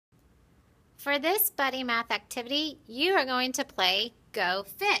For this buddy math activity, you are going to play Go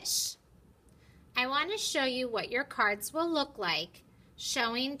Fish. I want to show you what your cards will look like,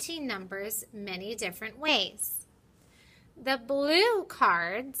 showing teen numbers many different ways. The blue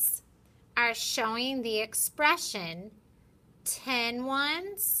cards are showing the expression 10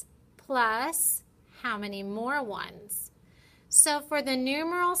 ones plus how many more ones. So for the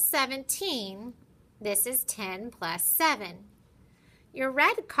numeral 17, this is 10 plus 7. Your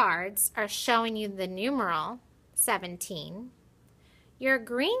red cards are showing you the numeral 17. Your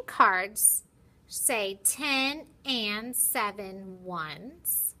green cards say 10 and 7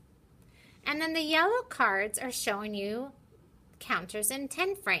 ones. And then the yellow cards are showing you counters in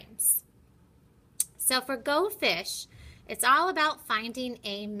 10 frames. So for Go Fish, it's all about finding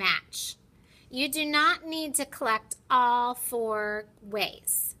a match. You do not need to collect all 4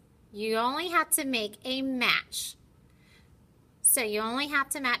 ways. You only have to make a match. So you only have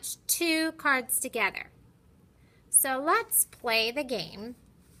to match 2 cards together. So let's play the game.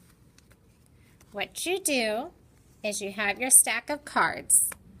 What you do is you have your stack of cards.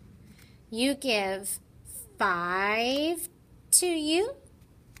 You give 5 to you.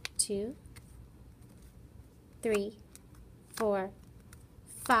 2, 3, 4,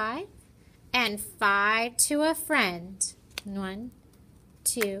 5. And 5 to a friend. 1,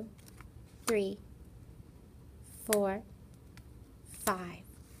 2, 3, 4, 5.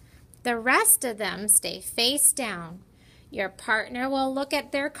 The rest of them stay face down. Your partner will look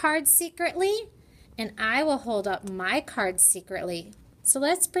at their cards secretly, and I will hold up my cards secretly. So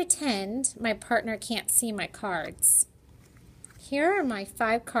let's pretend my partner can't see my cards. Here are my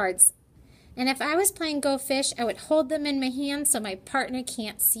 5 cards. And if I was playing Go Fish, I would hold them in my hand so my partner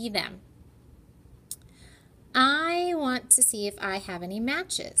can't see them. I want to see if I have any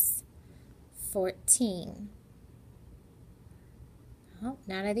matches. 14. Oh,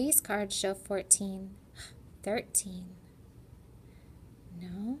 none of these cards show 14. 13.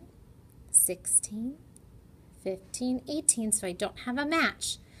 No. 16. 15. 18. So I don't have a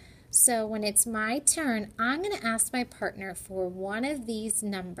match. So when it's my turn, I'm going to ask my partner for one of these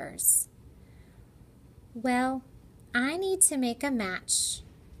numbers. Well, I need to make a match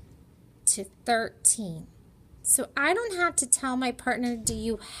to 13. So I don't have to tell my partner, do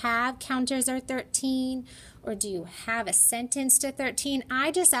you have counters or 13? Or do you have a sentence to 13?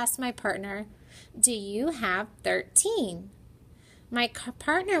 I just ask my partner, do you have 13? My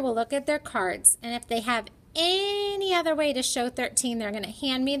partner will look at their cards, and if they have any other way to show 13, they're going to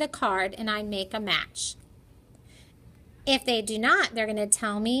hand me the card and I make a match. If they do not, they're going to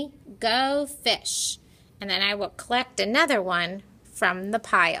tell me, Go Fish. And then I will collect another one from the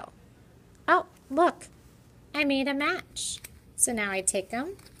pile. Oh, look. I made a match. So now I take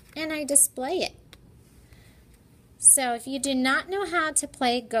them and I display it. So if you do not know how to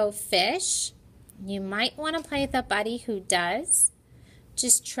play Go Fish, you might want to play with a buddy who does.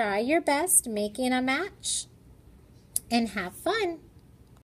 Just try your best making a match and have fun.